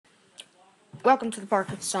Welcome to the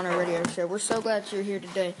Casano radio show. We're so glad you're here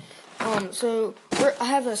today. I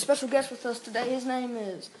have a special guest with us today. His name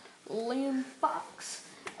is Liam Fox.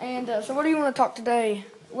 And so what do you want to talk today?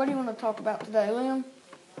 What do you want to talk about today, Liam?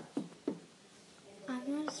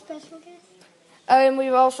 I'm not a special guest. And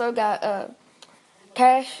we've also got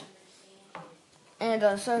Cash.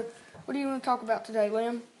 And so what do you want to talk about today,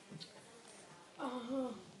 Liam?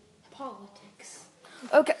 Politics.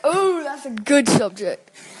 Okay. Oh, that's a good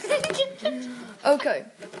subject. Okay.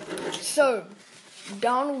 So,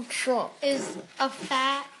 Donald Trump Is a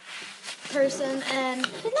fat person, and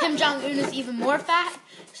Kim Jong-un is even more fat,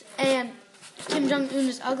 and Kim Jong-un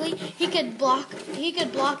is ugly. He could block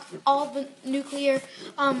all the nuclear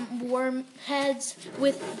warheads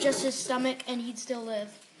with just his stomach, and he'd still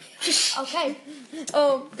live. Okay.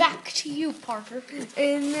 Back to you, Parker.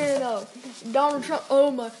 And then Donald Trump.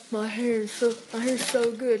 Oh my hair's so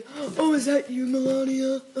good. Oh, is that you,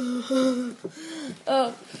 Melania?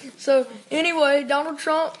 So anyway, Donald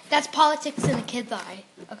Trump. That's politics in a kid's eye.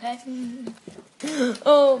 Okay.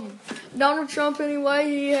 Donald Trump. Anyway,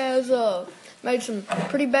 he has made some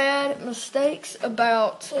pretty bad mistakes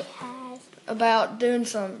about doing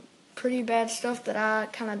some pretty bad stuff that I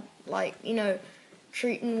kind of like.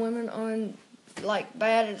 Treating women on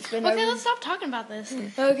bad. It's been Okay, let's stop talking about this.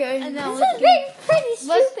 Okay. And now This is pretty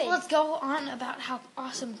stupid. let's go on about how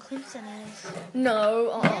awesome Clemson is.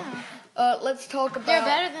 No. Yeah. Let's talk about. They're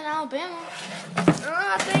better than Alabama.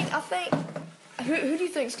 I think. Who do you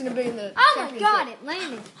think is going to be in the? Oh my championship? God! It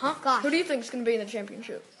landed. Huh? Gosh. Who do you think is going to be in the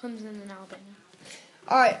championship? Clemson and Alabama.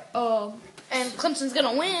 All right. And Clemson's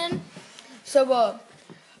gonna win.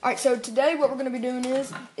 All right. So today, what we're going to be doing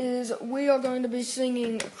is we are going to be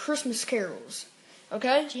singing Christmas carols.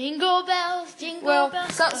 Okay. Jingle bells, jingle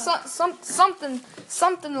bells.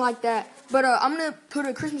 Something like that. But I'm going to put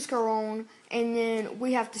a Christmas carol on, and then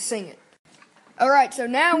we have to sing it. All right. So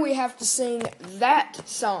now we have to sing that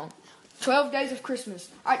song, 12 Days of Christmas.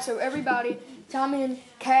 All right. So everybody, chime in.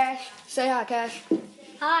 Cash, say hi, Cash.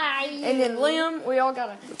 Hi. And then Liam, we all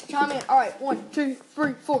gotta chime in. All right, 1, 2,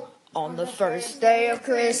 3, 4. On the first day of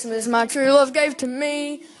Christmas, my true love gave to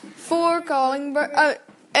me 4 calling birds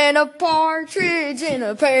and a partridge in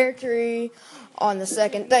a pear tree. On the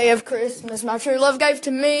second day of Christmas, my true love gave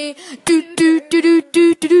to me do do do do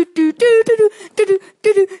do do do do do do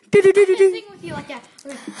do do do do do. Sing with you like that.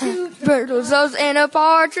 Turtles and a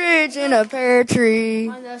partridge in a pear tree.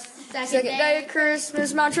 On the Second day of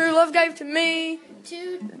Christmas, my true love gave to me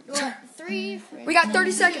 3. We got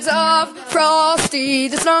 30 seconds of Frosty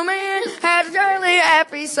the Snowman had a jolly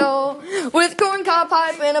happy soul with a corncob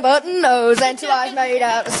pipe and a button nose and 2 eyes made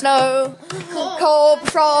out of snow. Cold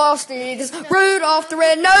Frosty, this Rudolph the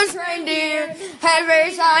red-nosed reindeer had a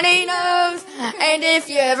very shiny nose, and if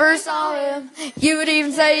you ever saw him, you would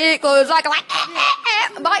even say it glows like a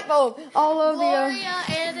light bulb all over Gloria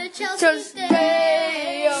and the Chelsea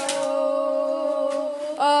Day.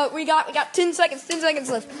 We got 10 seconds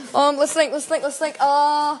left. Let's think. Christmas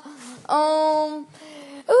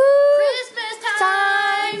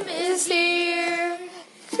time is here.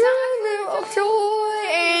 Joy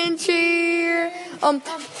and cheer.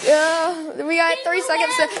 We got 3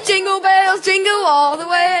 seconds left. Jingle bells, jingle all the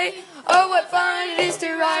way. Oh, what fun it is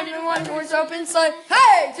to ride in a one-horse open sleigh.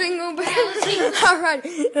 Hey, jingle bells. All right.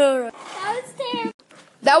 That was terrible.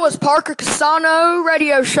 That was Parker Casano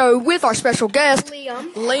radio show with our special guest,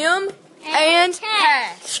 Liam. Liam and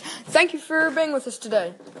Cash. Thank you for being with us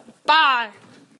today. Bye.